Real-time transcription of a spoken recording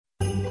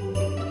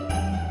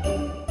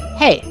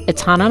Hey,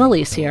 it's Hannah and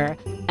Elise here,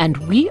 and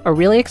we are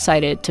really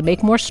excited to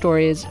make more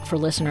stories for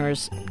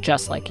listeners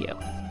just like you.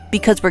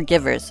 Because we're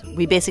givers.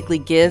 We basically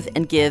give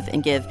and give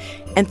and give.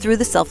 And through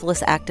the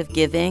selfless act of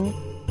giving,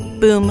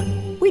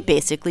 boom, we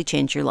basically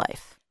change your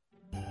life.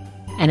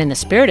 And in the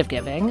spirit of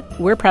giving,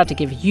 we're proud to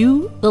give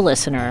you, the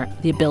listener,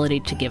 the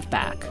ability to give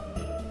back.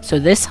 So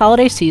this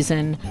holiday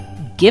season,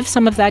 give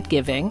some of that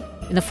giving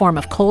in the form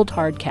of cold,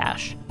 hard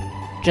cash.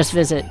 Just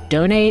visit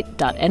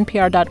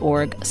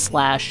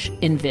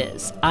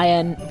donate.npr.org/invis,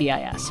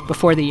 INVIS,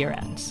 before the year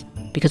ends.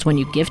 Because when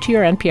you give to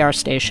your NPR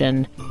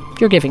station,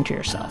 you're giving to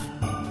yourself.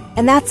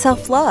 And that's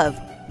self-love.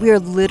 We are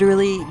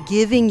literally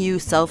giving you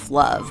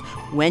self-love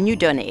when you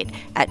donate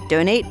at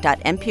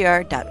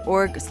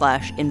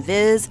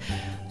donate.npr.org/invis.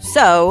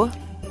 So,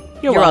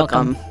 you're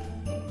welcome.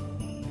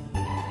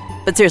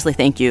 But seriously,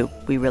 thank you.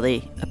 We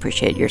really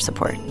appreciate your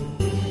support.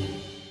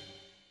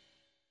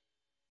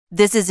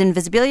 This is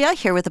Invisibilia,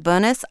 here with a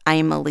bonus.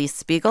 I'm Elise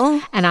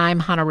Spiegel. And I'm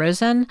Hannah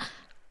Rosen.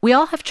 We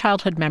all have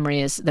childhood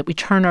memories that we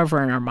turn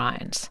over in our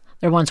minds.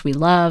 They're ones we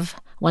love,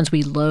 ones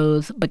we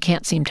loathe, but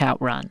can't seem to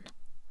outrun.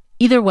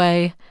 Either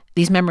way,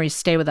 these memories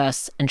stay with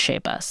us and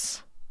shape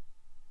us.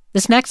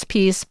 This next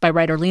piece by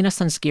writer Lena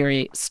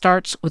Sansgiri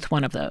starts with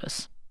one of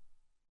those.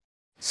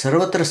 That's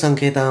my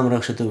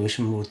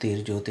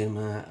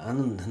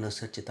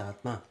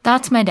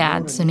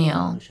dad,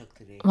 Sunil.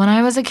 When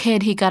I was a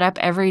kid, he got up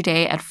every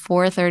day at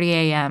 4:30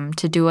 a.m.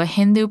 to do a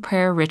Hindu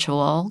prayer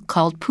ritual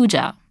called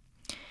puja.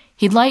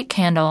 He'd light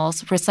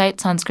candles,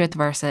 recite Sanskrit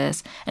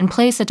verses, and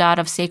place a dot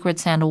of sacred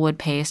sandalwood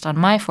paste on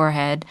my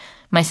forehead,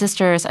 my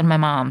sister's, and my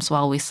mom's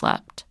while we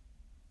slept.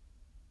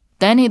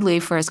 Then he'd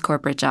leave for his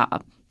corporate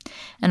job.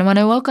 And when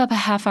I woke up a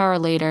half hour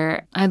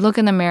later, I'd look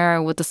in the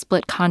mirror with the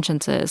split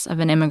consciences of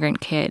an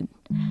immigrant kid.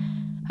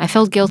 I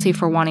felt guilty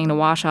for wanting to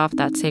wash off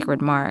that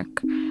sacred mark,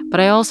 but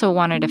I also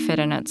wanted to fit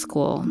in at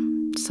school,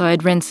 so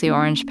I'd rinse the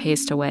orange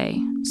paste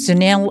away.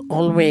 Sunil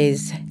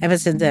always, ever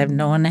since I've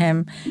known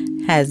him,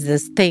 has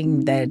this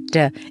thing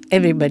that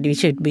everybody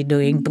should be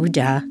doing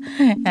puja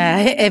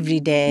every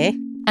day.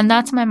 And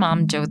that's my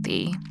mom,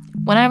 Jyoti.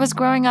 When I was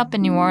growing up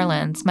in New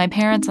Orleans, my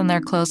parents and their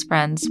close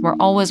friends were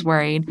always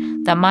worried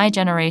that my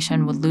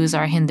generation would lose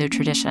our Hindu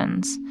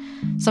traditions.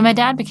 So my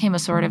dad became a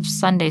sort of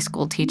Sunday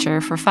school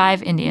teacher for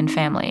 5 Indian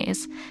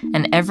families.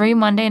 And every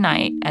Monday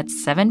night at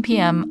 7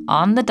 p.m.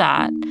 on the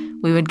dot,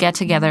 we would get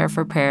together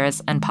for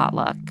prayers and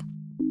potluck.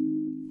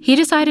 He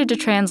decided to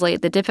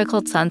translate the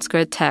difficult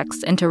Sanskrit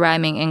text into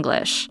rhyming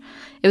English.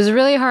 It was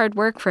really hard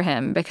work for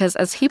him because,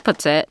 as he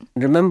puts it,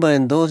 remember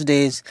in those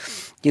days,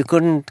 you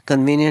couldn't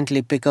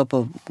conveniently pick up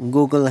a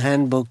Google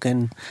handbook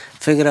and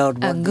figure out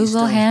what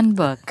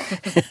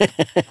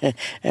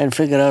and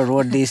figure out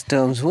what these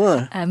terms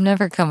were. I've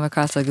never come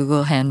across a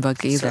Google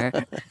handbook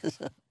either.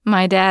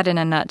 My dad, in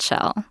a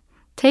nutshell,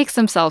 takes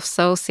himself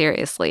so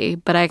seriously,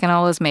 but I can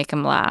always make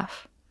him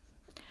laugh.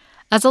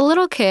 As a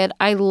little kid,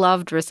 I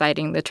loved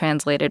reciting the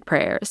translated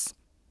prayers.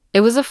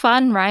 It was a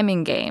fun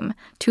rhyming game,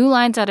 2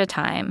 lines at a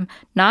time,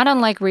 not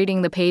unlike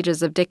reading the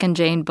pages of Dick and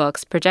Jane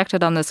books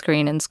projected on the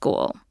screen in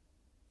school.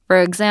 For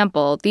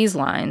example, these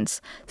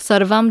lines,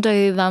 Sarvam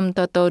Jayidam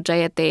Toto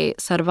Jayate,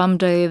 Sarvam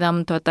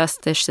Jayidam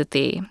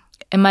Totastishtati.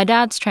 In my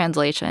dad's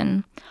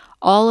translation,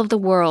 all of the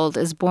world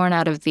is born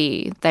out of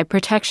thee, thy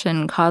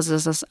protection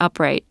causes us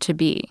upright to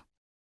be.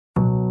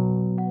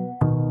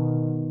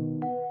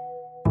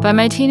 By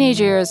my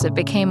teenage years, it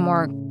became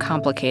more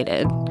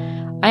complicated.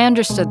 I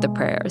understood the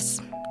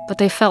prayers, but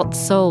they felt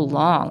so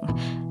long,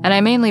 and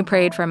I mainly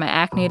prayed for my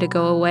acne to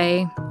go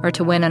away or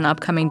to win an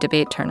upcoming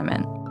debate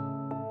tournament.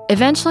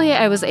 Eventually,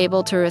 I was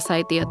able to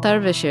recite the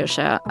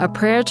Atharvashirsha, a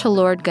prayer to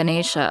Lord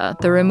Ganesha,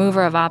 the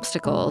remover of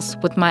obstacles,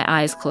 with my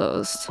eyes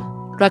closed.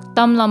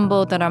 Raktam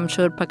lambotaram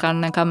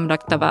shurpakarnakam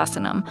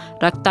raktavasanam,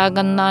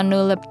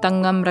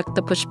 raktagannanuliptangam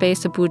raktapushpe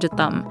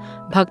supujatam,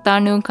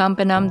 bhaktanu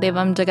kampanam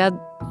devam jagad,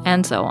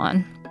 and so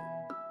on.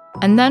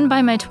 And then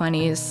by my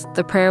 20s,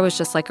 the prayer was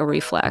just like a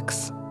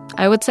reflex.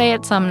 I would say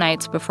it some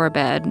nights before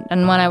bed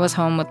and when I was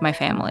home with my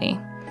family.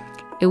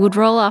 It would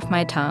roll off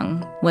my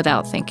tongue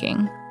without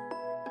thinking.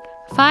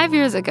 5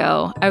 years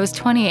ago, I was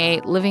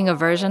 28, living a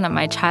version of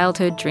my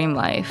childhood dream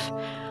life.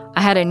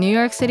 I had a New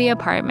York City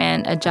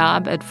apartment, a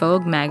job at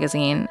Vogue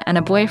magazine, and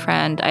a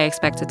boyfriend I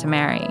expected to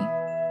marry.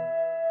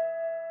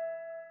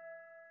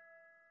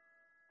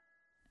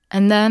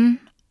 And then,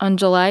 on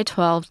July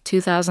 12,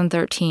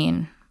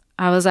 2013,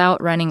 I was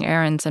out running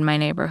errands in my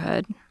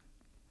neighborhood.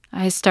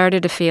 I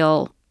started to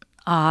feel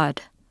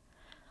odd.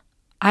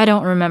 I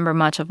don't remember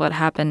much of what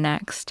happened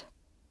next.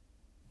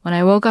 When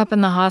I woke up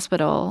in the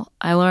hospital,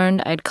 I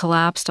learned I'd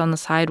collapsed on the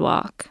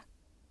sidewalk.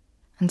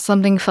 And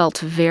something felt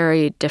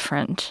very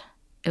different.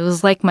 It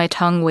was like my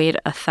tongue weighed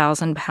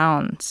 1,000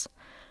 pounds.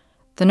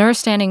 The nurse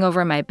standing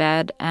over my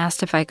bed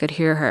asked if I could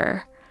hear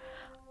her.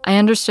 I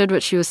understood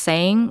what she was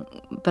saying,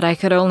 but I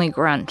could only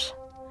grunt.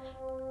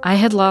 I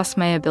had lost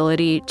my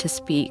ability to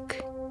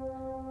speak.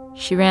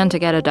 She ran to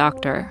get a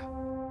doctor.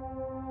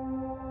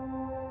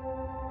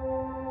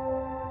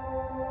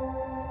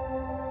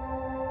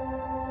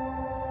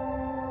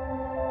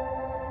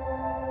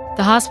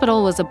 The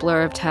hospital was a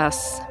blur of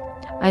tests.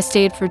 I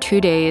stayed for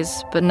 2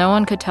 days, but no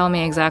one could tell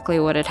me exactly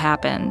what had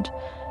happened.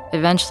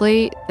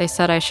 Eventually, they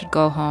said I should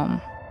go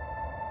home.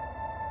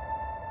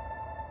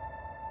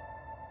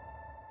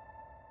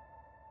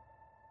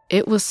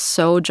 It was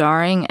so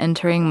jarring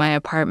entering my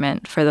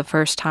apartment for the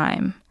first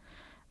time.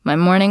 My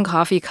morning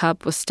coffee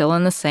cup was still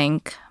in the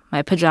sink,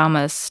 my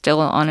pajamas still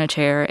on a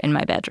chair in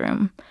my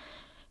bedroom.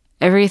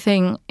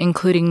 Everything,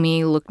 including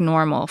me, looked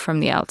normal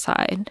from the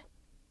outside,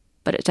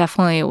 but it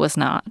definitely was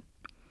not.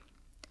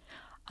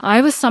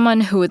 I was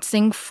someone who would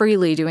sing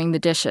freely doing the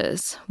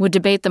dishes, would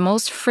debate the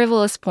most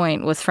frivolous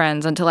point with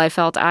friends until I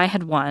felt I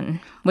had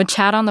won, would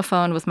chat on the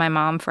phone with my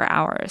mom for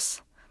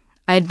hours.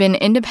 I had been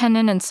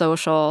independent and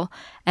social,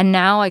 and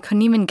now I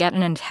couldn't even get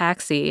in a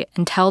taxi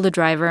and tell the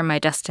driver my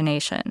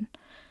destination.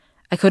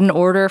 I couldn't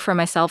order for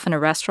myself in a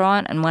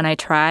restaurant, and when I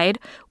tried,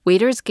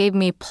 waiters gave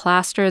me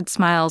plastered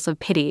smiles of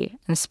pity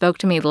and spoke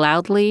to me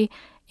loudly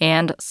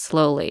and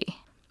slowly.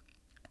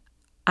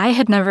 I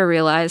had never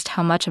realized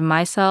how much of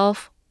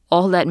myself,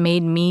 all that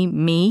made me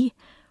me,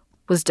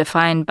 was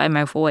defined by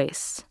my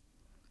voice.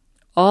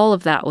 All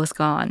of that was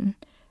gone,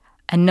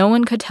 and no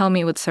one could tell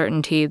me with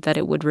certainty that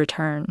it would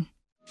return.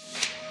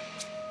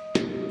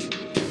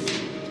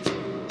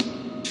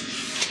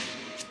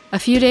 A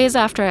few days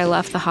after I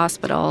left the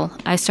hospital,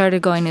 I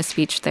started going to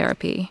speech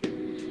therapy.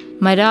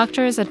 My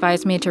doctors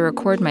advised me to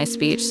record my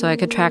speech so I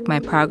could track my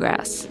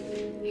progress.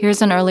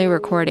 Here's an early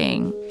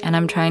recording, and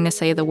I'm trying to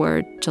say the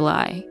word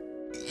July.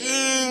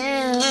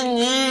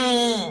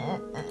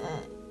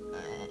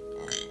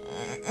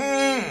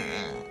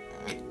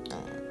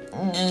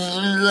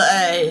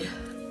 July.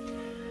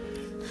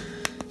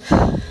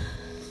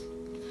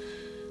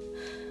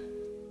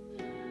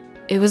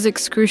 It was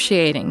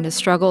excruciating to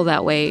struggle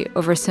that way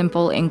over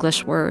simple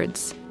English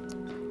words.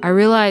 I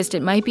realized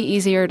it might be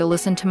easier to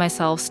listen to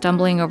myself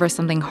stumbling over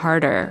something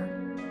harder,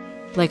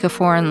 like a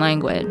foreign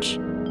language.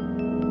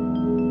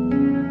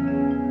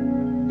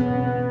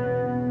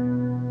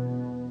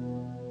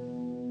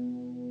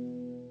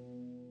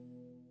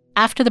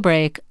 After the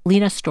break,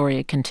 Lena's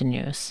story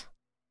continues.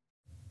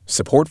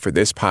 Support for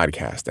this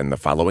podcast and the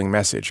following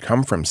message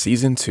come from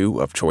Season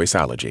 2 of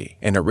Choiceology,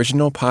 an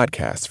original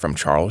podcast from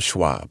Charles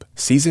Schwab.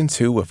 Season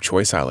 2 of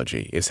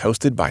Choiceology is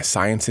hosted by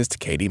scientist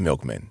Katie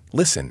Milkman.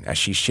 Listen as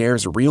she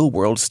shares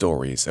real-world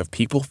stories of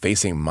people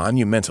facing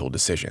monumental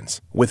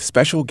decisions. With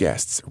special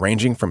guests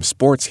ranging from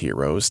sports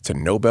heroes to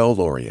Nobel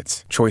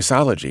laureates,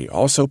 Choiceology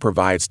also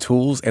provides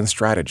tools and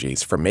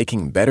strategies for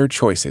making better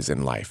choices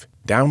in life.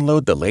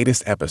 Download the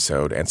latest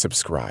episode and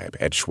subscribe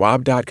at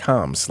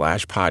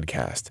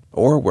schwab.com/podcast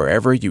or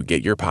wherever you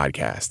get your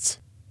podcasts.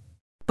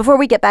 Before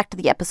we get back to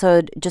the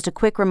episode, just a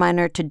quick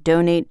reminder to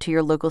donate to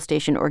your local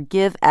station or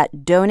give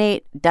at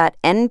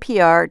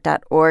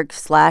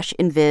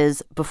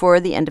donate.npr.org/invis before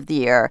the end of the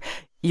year.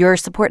 Your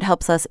support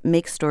helps us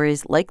make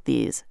stories like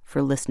these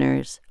for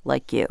listeners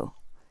like you.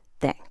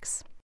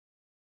 Thanks.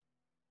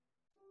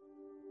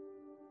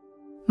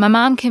 My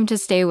mom came to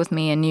stay with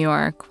me in New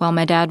York while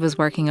my dad was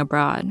working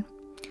abroad.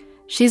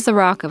 She's the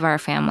rock of our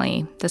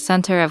family, the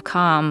center of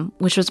calm,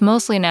 which was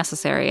mostly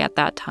necessary at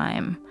that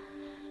time.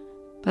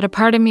 But a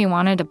part of me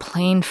wanted to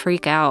plain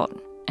freak out,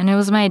 and it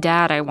was my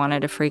dad I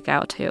wanted to freak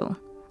out to.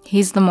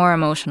 He's the more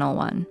emotional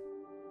one.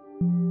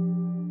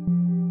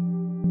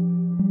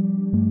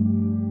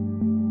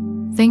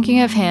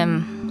 Thinking of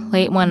him,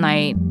 late one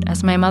night,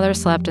 as my mother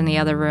slept in the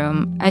other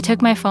room, I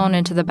took my phone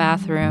into the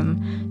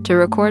bathroom to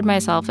record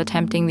myself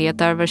attempting the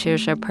Atharva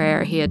Shirsha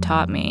prayer he had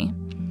taught me.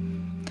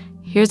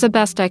 Here's the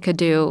best I could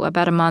do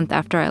about a month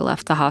after I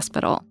left the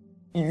hospital.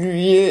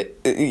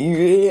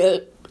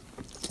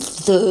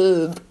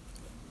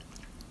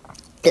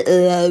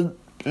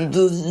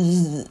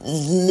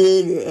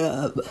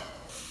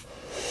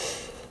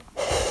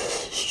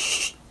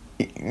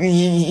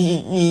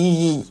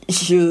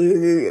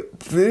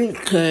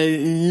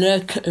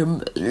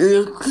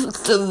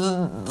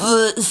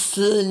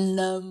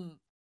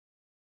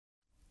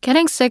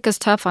 Getting sick is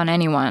tough on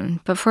anyone,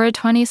 but for a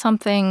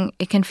 20-something,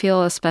 it can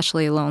feel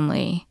especially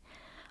lonely.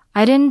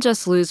 I didn't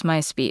just lose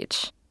my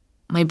speech.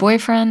 My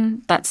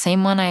boyfriend, that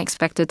same one I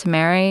expected to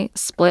marry,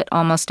 split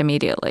almost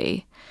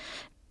immediately.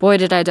 Boy,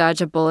 did I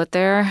dodge a bullet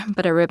there,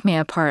 but it ripped me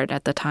apart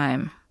at the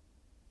time.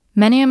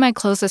 Many of my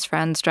closest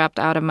friends dropped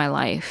out of my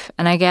life,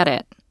 and I get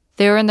it.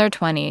 They were in their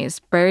 20s,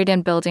 buried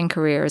in building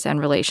careers and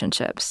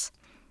relationships.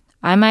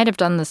 I might have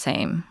done the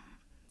same,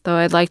 though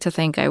I'd like to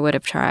think I would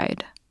have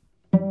tried.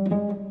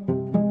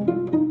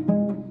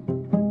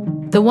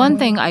 The one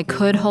thing I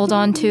could hold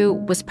on to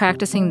was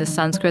practicing the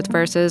Sanskrit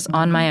verses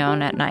on my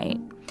own at night.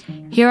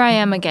 Here I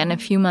am again a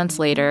few months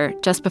later,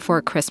 just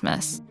before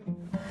Christmas.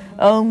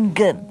 Om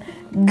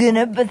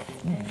Ganapati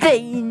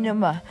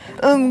Namah.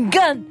 Om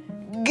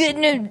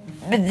Ganapati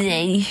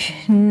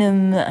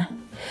Namah.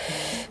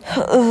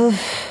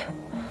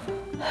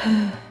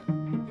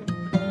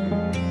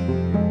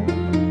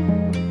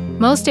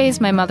 Most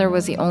days, my mother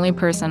was the only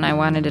person I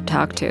wanted to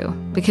talk to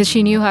because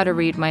she knew how to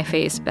read my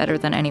face better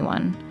than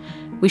anyone.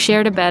 We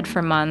shared a bed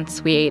for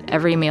months. We ate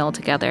every meal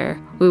together.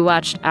 We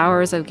watched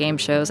hours of game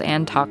shows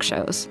and talk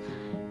shows.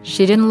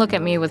 She didn't look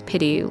at me with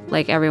pity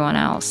like everyone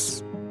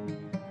else.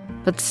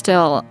 But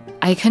still,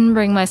 I couldn't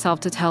bring myself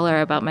to tell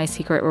her about my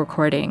secret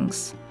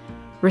recordings.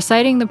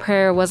 Reciting the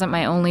prayer wasn't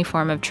my only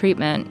form of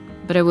treatment,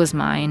 but it was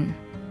mine.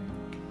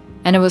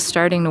 And it was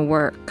starting to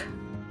work.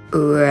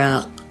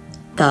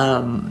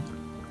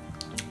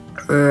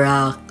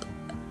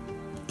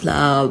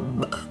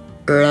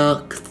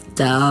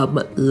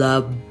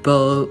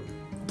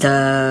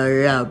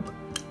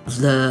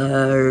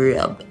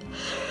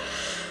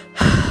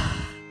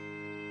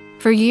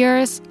 For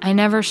years, I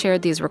never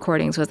shared these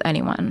recordings with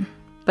anyone.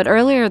 But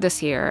earlier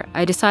this year,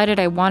 I decided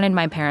I wanted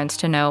my parents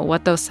to know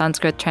what those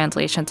Sanskrit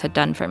translations had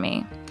done for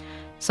me.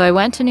 So I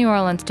went to New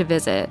Orleans to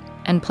visit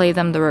and play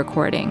them the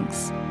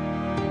recordings.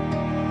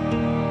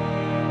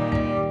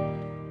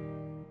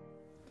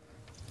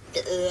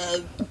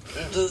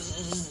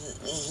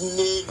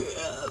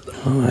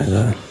 Oh my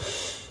God.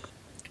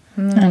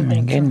 Oh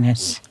my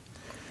goodness.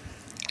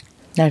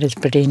 That is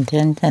pretty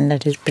intense and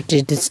that is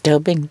pretty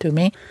disturbing to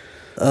me.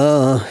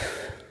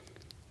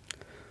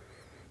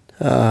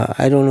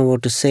 I don't know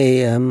what to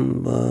say. I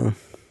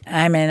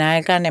mean,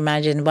 I can't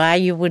imagine why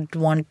you would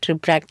want to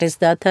practice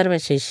the Atharva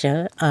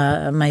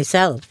Shishya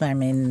myself. I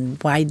mean,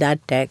 why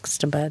that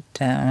text? But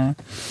I've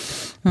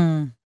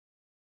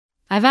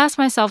asked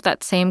myself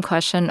that same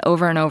question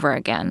over and over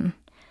again.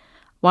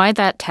 Why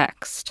that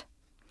text?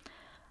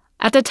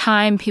 At the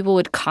time, people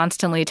would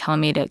constantly tell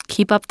me to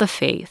keep up the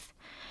faith.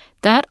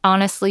 That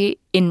honestly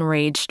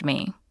enraged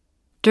me.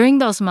 During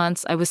those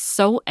months, I was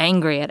so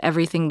angry at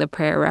everything the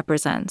prayer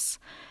represents.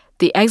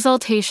 The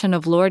exaltation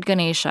of Lord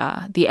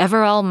Ganesha, the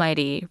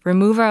ever-almighty,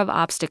 remover of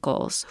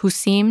obstacles, who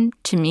seemed,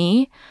 to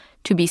me,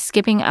 to be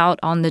skipping out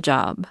on the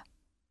job.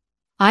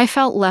 I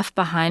felt left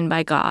behind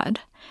by God,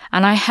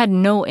 and I had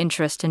no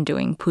interest in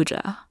doing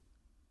puja.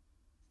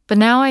 But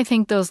now I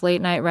think those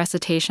late-night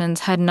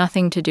recitations had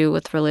nothing to do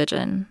with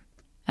religion,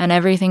 and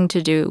everything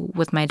to do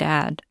with my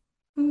dad.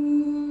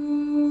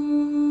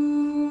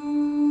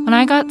 When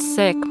I got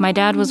sick, my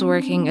dad was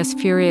working as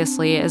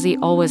furiously as he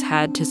always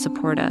had to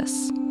support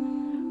us.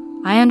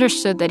 I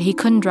understood that he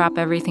couldn't drop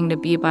everything to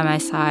be by my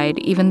side,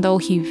 even though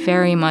he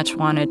very much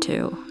wanted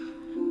to.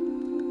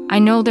 I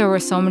know there were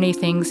so many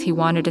things he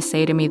wanted to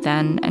say to me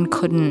then and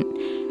couldn't,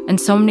 and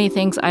so many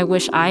things I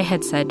wish I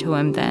had said to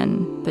him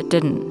then, but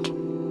didn't.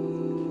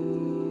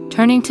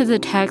 Turning to the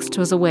text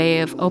was a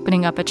way of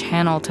opening up a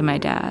channel to my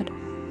dad.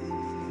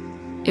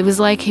 It was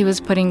like he was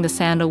putting the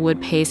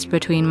sandalwood paste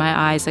between my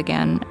eyes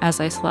again as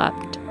I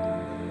slept.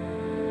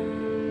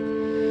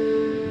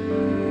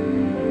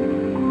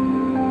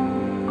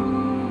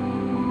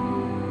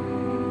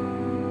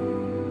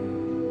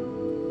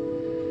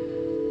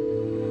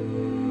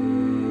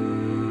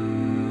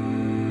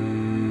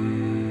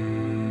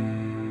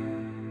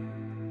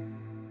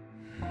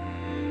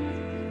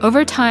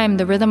 Over time,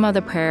 the rhythm of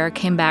the prayer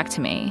came back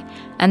to me,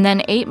 and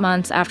then 8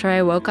 months after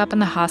I woke up in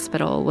the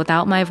hospital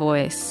without my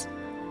voice,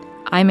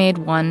 I made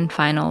one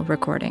final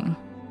recording.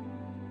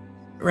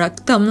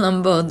 Raktam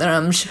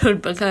Lambodaram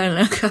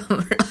Shurpakarna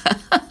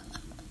Kamra.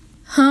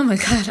 Oh my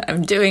God,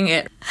 I'm doing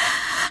it.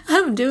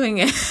 I'm doing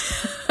it.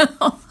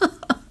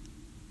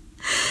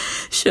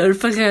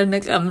 Shurpakarna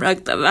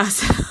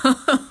Kamraktabasa.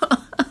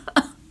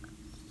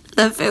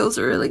 That feels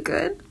really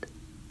good.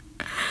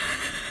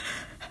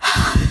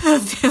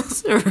 That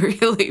feels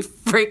really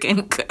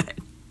freaking good.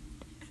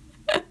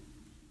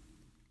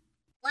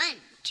 1,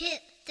 2,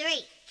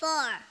 3, 4.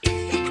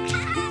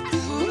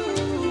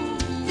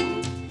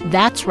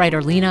 That's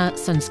writer Leena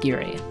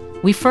Sanzgiri.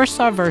 We first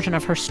saw a version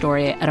of her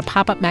story at a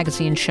pop-up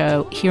magazine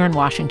show here in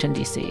Washington,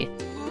 D.C.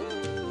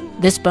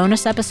 This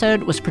bonus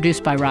episode was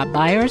produced by Rob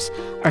Byers.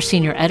 Our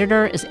senior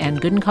editor is Ann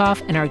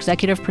Gudenkauf, and our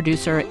executive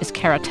producer is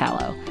Cara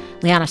Tallo.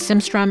 Liana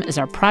Simstrom is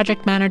our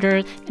project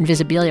manager.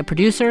 Invisibilia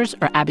producers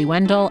are Abby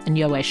Wendell and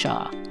Yoe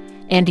Shaw.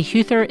 Andy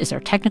Huther is our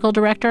technical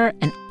director,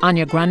 and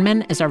Anya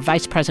Grunman is our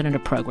vice president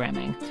of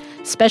programming.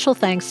 Special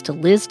thanks to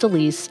Liz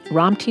DeLise,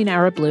 Ramteen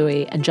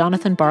Arablouei, and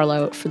Jonathan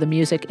Barlow for the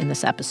music in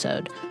this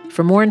episode.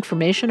 For more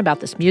information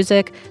about this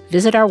music,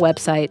 visit our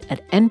website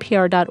at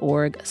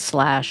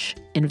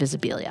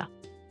npr.org/invisibilia.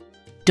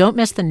 Don't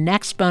miss the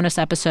next bonus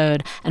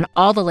episode and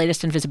all the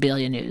latest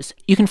Invisibilia news.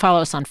 You can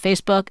follow us on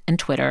Facebook and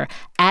Twitter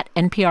at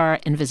NPR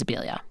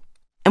Invisibilia.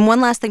 And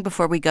one last thing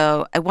before we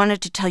go, I wanted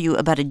to tell you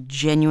about a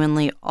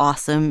genuinely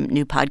awesome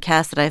new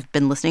podcast that I've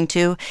been listening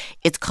to.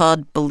 It's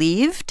called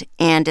Believed,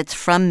 and it's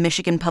from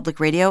Michigan Public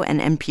Radio and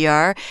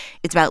NPR.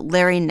 It's about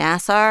Larry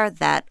Nassar,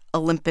 that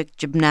Olympic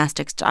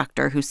gymnastics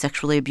doctor who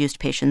sexually abused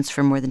patients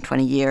for more than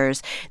 20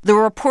 years. The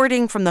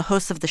reporting from the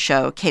hosts of the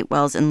show, Kate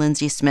Wells and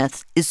Lindsay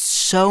Smith, is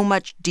so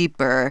much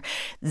deeper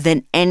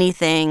than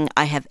anything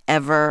I have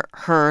ever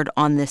heard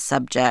on this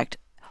subject.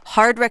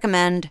 Hard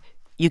recommend.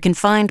 You can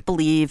find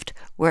Believed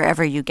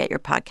wherever you get your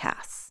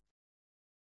podcasts.